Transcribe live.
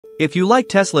If you like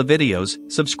Tesla videos,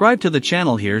 subscribe to the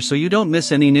channel here so you don't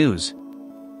miss any news.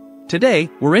 Today,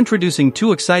 we're introducing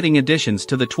two exciting additions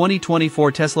to the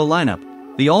 2024 Tesla lineup,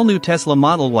 the all-new Tesla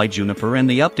Model Y Juniper and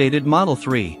the updated Model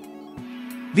 3.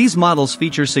 These models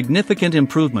feature significant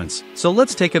improvements, so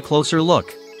let's take a closer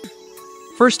look.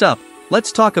 First up,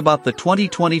 let's talk about the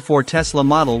 2024 Tesla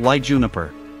Model Y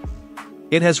Juniper.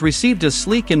 It has received a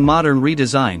sleek and modern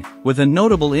redesign, with a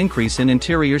notable increase in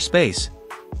interior space.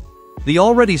 The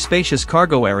already spacious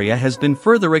cargo area has been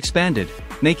further expanded,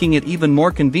 making it even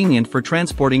more convenient for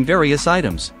transporting various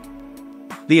items.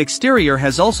 The exterior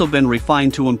has also been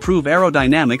refined to improve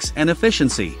aerodynamics and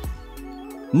efficiency.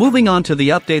 Moving on to the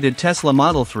updated Tesla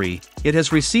Model 3, it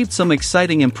has received some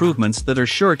exciting improvements that are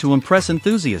sure to impress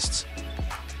enthusiasts.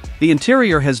 The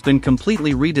interior has been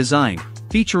completely redesigned,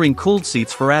 featuring cooled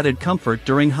seats for added comfort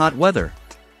during hot weather.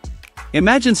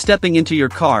 Imagine stepping into your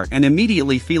car and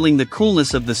immediately feeling the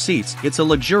coolness of the seats. It's a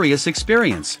luxurious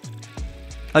experience.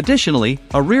 Additionally,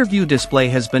 a rear-view display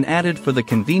has been added for the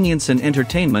convenience and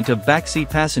entertainment of backseat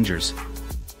passengers.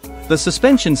 The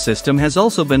suspension system has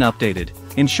also been updated,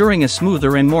 ensuring a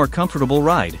smoother and more comfortable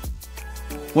ride.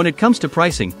 When it comes to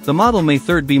pricing, the Model may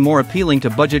 3 be more appealing to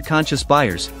budget-conscious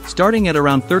buyers, starting at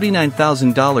around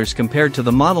 $39,000 compared to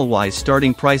the Model Y's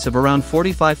starting price of around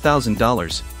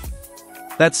 $45,000.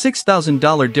 That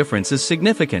 $6,000 difference is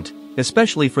significant,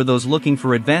 especially for those looking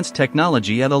for advanced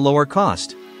technology at a lower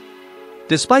cost.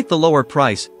 Despite the lower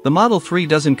price, the Model 3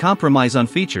 doesn't compromise on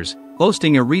features,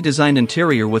 boasting a redesigned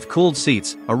interior with cooled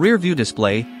seats, a rear-view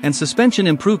display, and suspension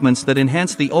improvements that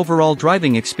enhance the overall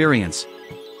driving experience.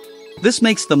 This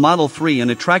makes the Model 3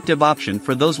 an attractive option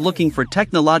for those looking for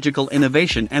technological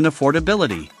innovation and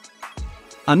affordability.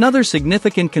 Another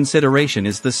significant consideration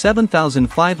is the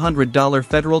 $7,500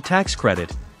 federal tax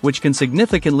credit, which can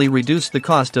significantly reduce the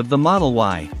cost of the Model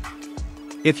Y.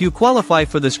 If you qualify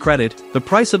for this credit, the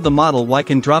price of the Model Y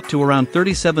can drop to around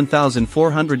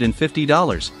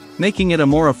 $37,450, making it a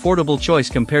more affordable choice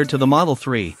compared to the Model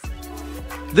 3.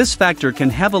 This factor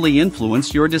can heavily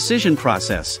influence your decision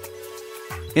process.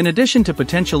 In addition to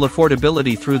potential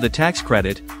affordability through the tax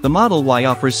credit, the Model Y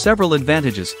offers several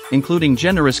advantages, including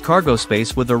generous cargo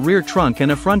space with a rear trunk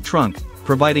and a front trunk,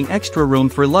 providing extra room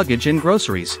for luggage and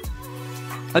groceries.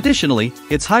 Additionally,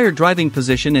 its higher driving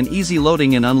position and easy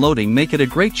loading and unloading make it a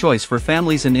great choice for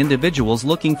families and individuals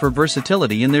looking for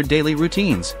versatility in their daily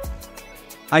routines.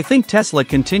 I think Tesla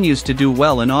continues to do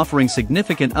well in offering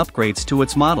significant upgrades to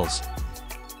its models.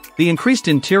 The increased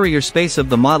interior space of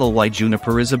the Model Y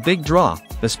Juniper is a big draw,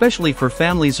 especially for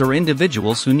families or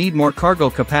individuals who need more cargo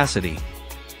capacity.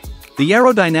 The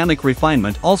aerodynamic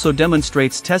refinement also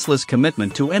demonstrates Tesla's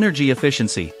commitment to energy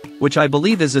efficiency, which I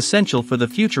believe is essential for the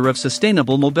future of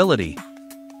sustainable mobility.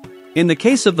 In the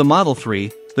case of the Model 3,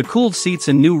 the cooled seats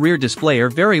and new rear display are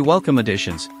very welcome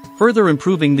additions, further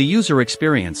improving the user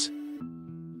experience.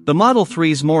 The Model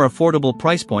 3's more affordable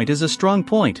price point is a strong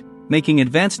point, making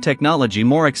advanced technology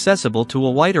more accessible to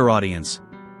a wider audience.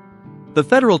 The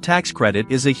federal tax credit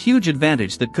is a huge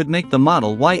advantage that could make the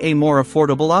Model Y a more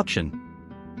affordable option.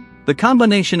 The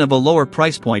combination of a lower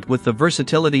price point with the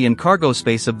versatility and cargo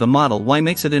space of the Model Y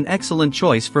makes it an excellent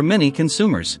choice for many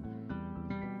consumers.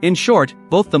 In short,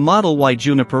 both the Model Y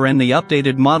Juniper and the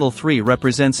updated Model 3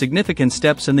 represent significant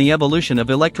steps in the evolution of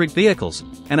electric vehicles,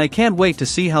 and I can't wait to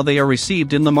see how they are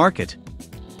received in the market.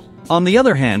 On the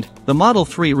other hand, the Model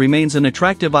 3 remains an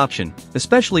attractive option,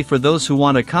 especially for those who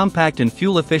want a compact and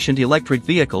fuel-efficient electric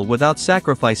vehicle without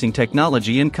sacrificing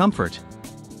technology and comfort.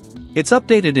 Its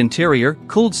updated interior,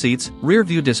 cooled seats,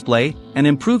 rear-view display, and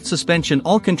improved suspension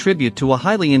all contribute to a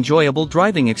highly enjoyable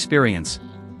driving experience.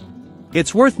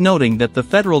 It's worth noting that the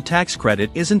federal tax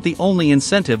credit isn't the only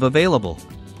incentive available.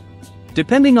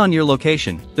 Depending on your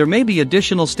location, there may be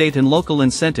additional state and local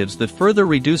incentives that further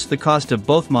reduce the cost of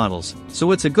both models,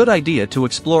 so it's a good idea to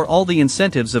explore all the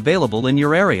incentives available in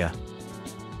your area.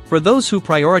 For those who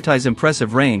prioritize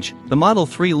impressive range, the Model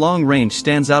 3 long range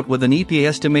stands out with an EPA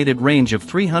estimated range of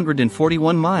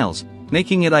 341 miles,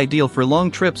 making it ideal for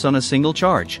long trips on a single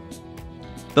charge.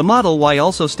 The Model Y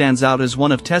also stands out as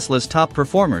one of Tesla's top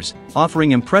performers,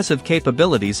 offering impressive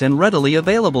capabilities and readily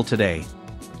available today.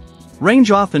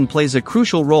 Range often plays a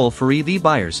crucial role for EV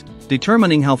buyers,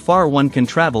 determining how far one can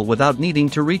travel without needing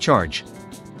to recharge.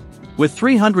 With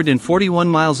 341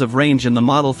 miles of range in the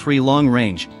Model 3 long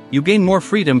range, you gain more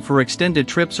freedom for extended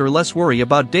trips or less worry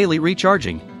about daily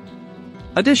recharging.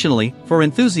 Additionally, for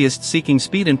enthusiasts seeking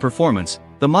speed and performance,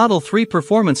 the Model 3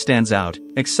 Performance stands out,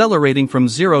 accelerating from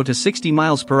 0 to 60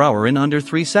 miles per hour in under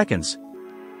 3 seconds.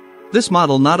 This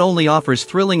model not only offers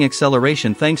thrilling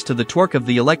acceleration thanks to the torque of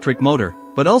the electric motor,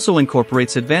 but also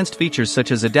incorporates advanced features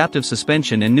such as adaptive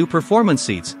suspension and new performance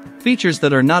seats, features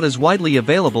that are not as widely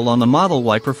available on the Model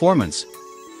Y Performance.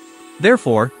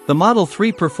 Therefore, the Model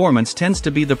 3 Performance tends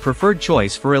to be the preferred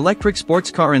choice for electric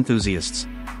sports car enthusiasts.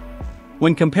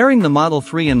 When comparing the Model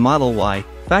 3 and Model Y,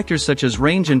 factors such as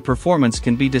range and performance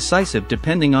can be decisive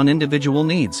depending on individual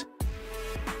needs.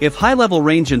 If high-level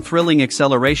range and thrilling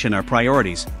acceleration are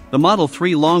priorities, the Model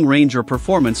 3 long range or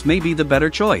performance may be the better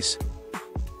choice.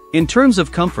 In terms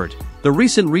of comfort, the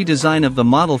recent redesign of the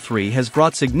Model 3 has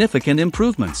brought significant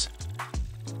improvements.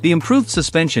 The improved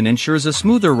suspension ensures a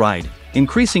smoother ride,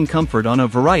 increasing comfort on a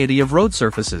variety of road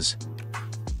surfaces.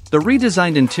 The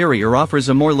redesigned interior offers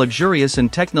a more luxurious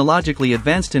and technologically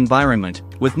advanced environment,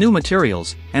 with new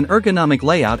materials, an ergonomic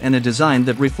layout and a design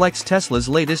that reflects Tesla's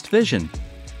latest vision.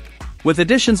 With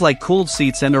additions like cooled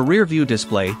seats and a rear-view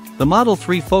display, the Model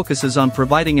 3 focuses on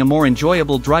providing a more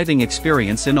enjoyable driving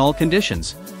experience in all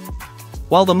conditions.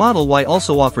 While the Model Y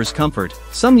also offers comfort,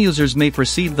 some users may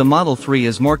perceive the Model 3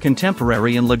 as more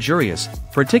contemporary and luxurious,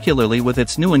 particularly with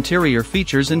its new interior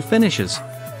features and finishes.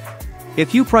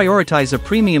 If you prioritize a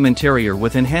premium interior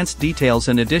with enhanced details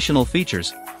and additional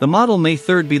features, the Model May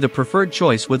 3 be the preferred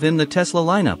choice within the Tesla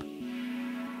lineup.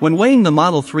 When weighing the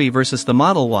Model 3 versus the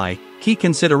Model Y, key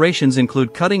considerations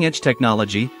include cutting-edge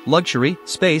technology, luxury,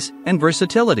 space, and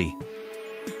versatility.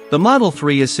 The Model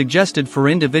 3 is suggested for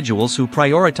individuals who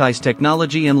prioritize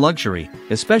technology and luxury,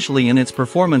 especially in its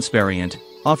performance variant,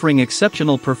 offering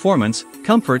exceptional performance,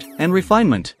 comfort, and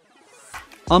refinement.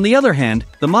 On the other hand,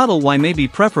 the Model Y may be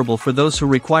preferable for those who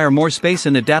require more space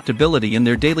and adaptability in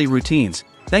their daily routines,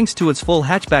 thanks to its full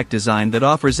hatchback design that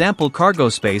offers ample cargo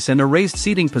space and a raised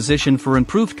seating position for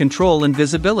improved control and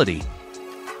visibility.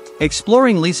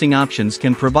 Exploring leasing options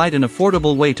can provide an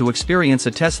affordable way to experience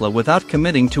a Tesla without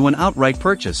committing to an outright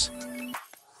purchase.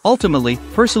 Ultimately,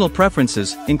 personal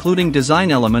preferences, including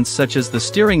design elements such as the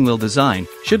steering wheel design,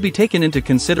 should be taken into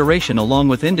consideration along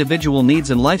with individual needs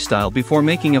and lifestyle before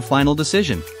making a final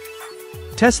decision.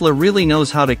 Tesla really knows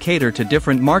how to cater to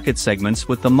different market segments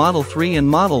with the Model 3 and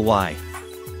Model Y.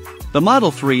 The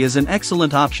Model 3 is an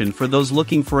excellent option for those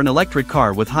looking for an electric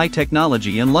car with high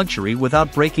technology and luxury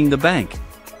without breaking the bank.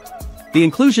 The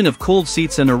inclusion of cooled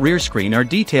seats and a rear screen are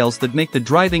details that make the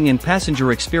driving and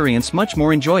passenger experience much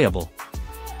more enjoyable.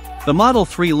 The Model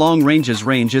 3 long range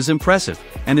is impressive,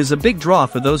 and is a big draw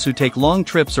for those who take long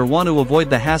trips or want to avoid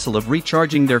the hassle of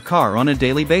recharging their car on a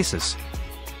daily basis.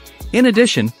 In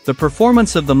addition, the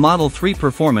performance of the Model 3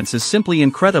 Performance is simply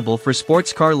incredible for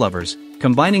sports car lovers,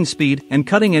 combining speed and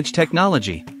cutting-edge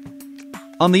technology.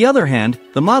 On the other hand,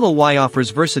 the Model Y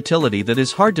offers versatility that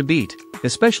is hard to beat,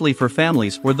 especially for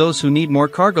families or those who need more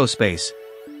cargo space.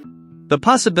 The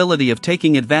possibility of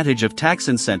taking advantage of tax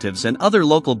incentives and other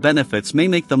local benefits may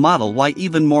make the Model Y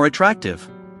even more attractive.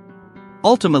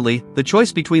 Ultimately, the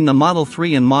choice between the Model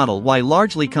 3 and Model Y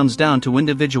largely comes down to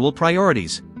individual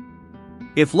priorities.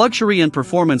 If luxury and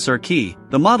performance are key,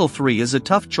 the Model 3 is a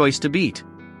tough choice to beat.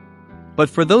 But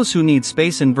for those who need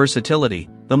space and versatility,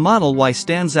 the Model Y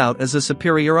stands out as a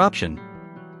superior option.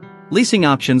 Leasing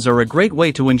options are a great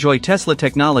way to enjoy Tesla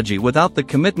technology without the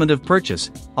commitment of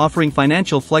purchase, offering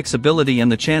financial flexibility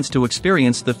and the chance to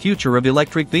experience the future of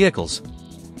electric vehicles.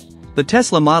 The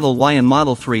Tesla Model Y and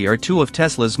Model 3 are two of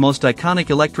Tesla's most iconic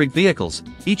electric vehicles,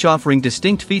 each offering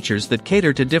distinct features that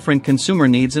cater to different consumer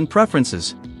needs and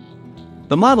preferences.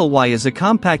 The Model Y is a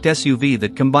compact SUV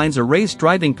that combines a raised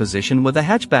driving position with a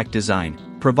hatchback design,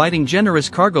 providing generous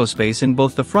cargo space in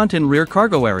both the front and rear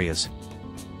cargo areas.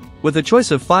 With a choice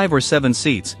of 5 or 7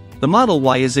 seats, the Model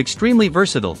Y is extremely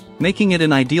versatile, making it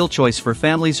an ideal choice for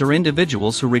families or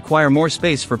individuals who require more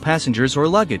space for passengers or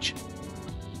luggage.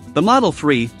 The Model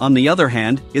 3, on the other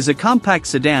hand, is a compact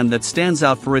sedan that stands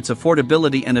out for its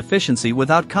affordability and efficiency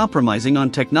without compromising on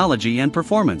technology and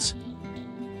performance.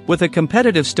 With a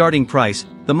competitive starting price,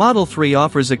 the Model 3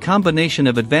 offers a combination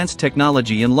of advanced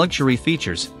technology and luxury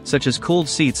features, such as cooled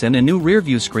seats and a new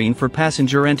rear-view screen for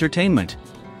passenger entertainment.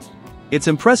 Its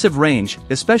impressive range,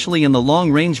 especially in the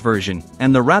long-range version,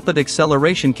 and the rapid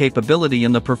acceleration capability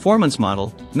in the performance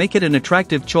model, make it an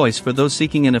attractive choice for those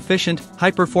seeking an efficient,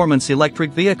 high-performance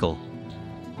electric vehicle.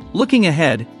 Looking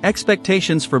ahead,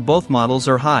 expectations for both models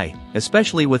are high,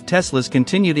 especially with Tesla's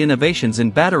continued innovations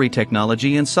in battery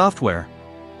technology and software.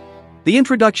 The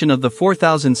introduction of the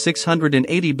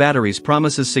 4680 batteries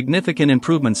promises significant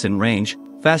improvements in range,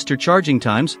 faster charging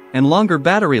times, and longer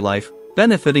battery life,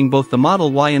 benefiting both the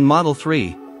Model Y and Model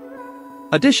 3.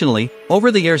 Additionally,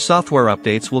 over-the-air software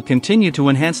updates will continue to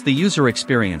enhance the user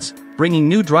experience, bringing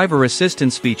new driver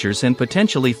assistance features and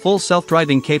potentially full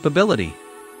self-driving capability.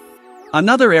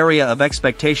 Another area of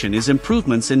expectation is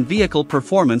improvements in vehicle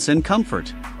performance and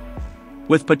comfort.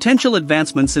 With potential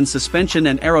advancements in suspension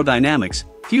and aerodynamics,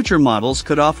 future models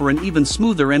could offer an even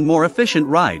smoother and more efficient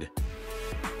ride.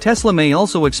 Tesla may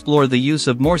also explore the use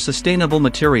of more sustainable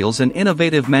materials and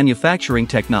innovative manufacturing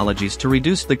technologies to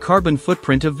reduce the carbon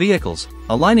footprint of vehicles,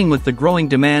 aligning with the growing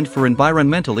demand for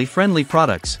environmentally friendly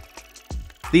products.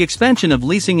 The expansion of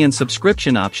leasing and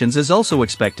subscription options is also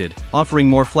expected, offering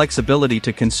more flexibility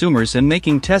to consumers and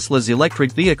making Tesla's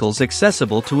electric vehicles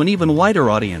accessible to an even wider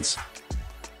audience.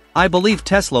 I believe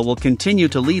Tesla will continue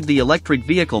to lead the electric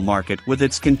vehicle market with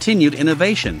its continued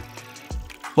innovation.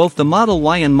 Both the Model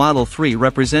Y and Model 3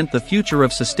 represent the future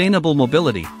of sustainable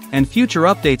mobility, and future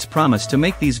updates promise to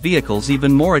make these vehicles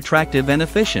even more attractive and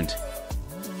efficient.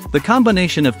 The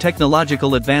combination of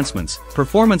technological advancements,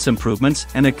 performance improvements,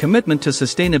 and a commitment to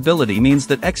sustainability means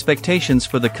that expectations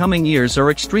for the coming years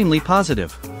are extremely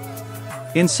positive.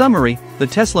 In summary, the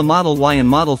Tesla Model Y and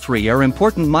Model 3 are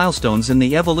important milestones in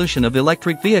the evolution of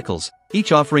electric vehicles,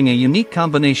 each offering a unique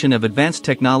combination of advanced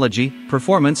technology,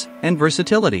 performance, and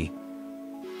versatility.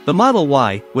 The Model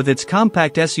Y, with its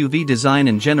compact SUV design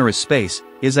and generous space,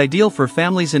 is ideal for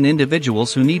families and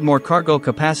individuals who need more cargo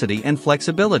capacity and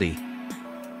flexibility.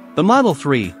 The Model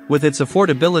 3, with its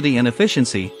affordability and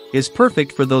efficiency, is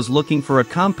perfect for those looking for a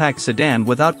compact sedan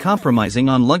without compromising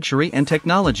on luxury and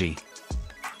technology.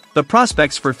 The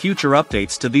prospects for future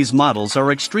updates to these models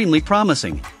are extremely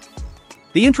promising.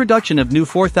 The introduction of new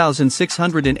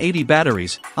 4680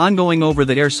 batteries, ongoing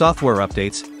over-the-air software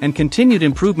updates, and continued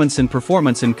improvements in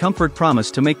performance and comfort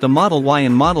promise to make the Model Y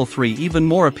and Model 3 even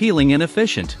more appealing and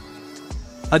efficient.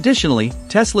 Additionally,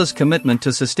 Tesla's commitment to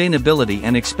sustainability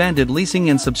and expanded leasing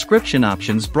and subscription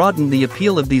options broaden the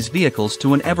appeal of these vehicles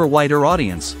to an ever wider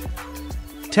audience.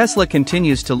 Tesla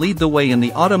continues to lead the way in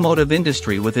the automotive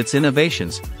industry with its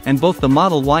innovations, and both the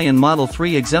Model Y and Model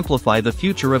 3 exemplify the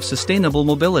future of sustainable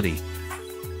mobility.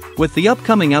 With the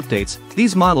upcoming updates,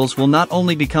 these models will not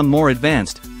only become more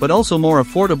advanced, but also more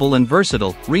affordable and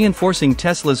versatile, reinforcing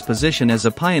Tesla's position as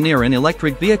a pioneer in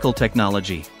electric vehicle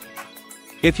technology.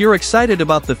 If you're excited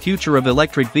about the future of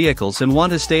electric vehicles and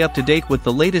want to stay up to date with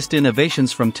the latest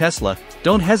innovations from Tesla,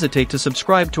 don't hesitate to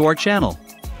subscribe to our channel.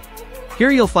 Here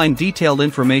you'll find detailed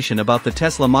information about the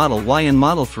Tesla Model Y and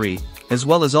Model 3, as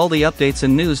well as all the updates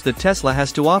and news that Tesla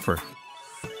has to offer.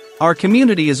 Our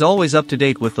community is always up to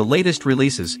date with the latest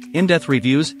releases, in-depth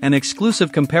reviews, and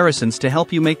exclusive comparisons to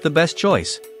help you make the best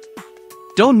choice.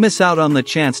 Don't miss out on the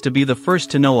chance to be the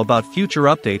first to know about future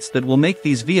updates that will make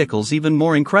these vehicles even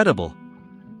more incredible.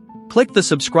 Click the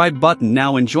subscribe button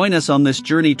now and join us on this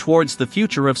journey towards the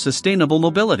future of sustainable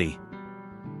mobility.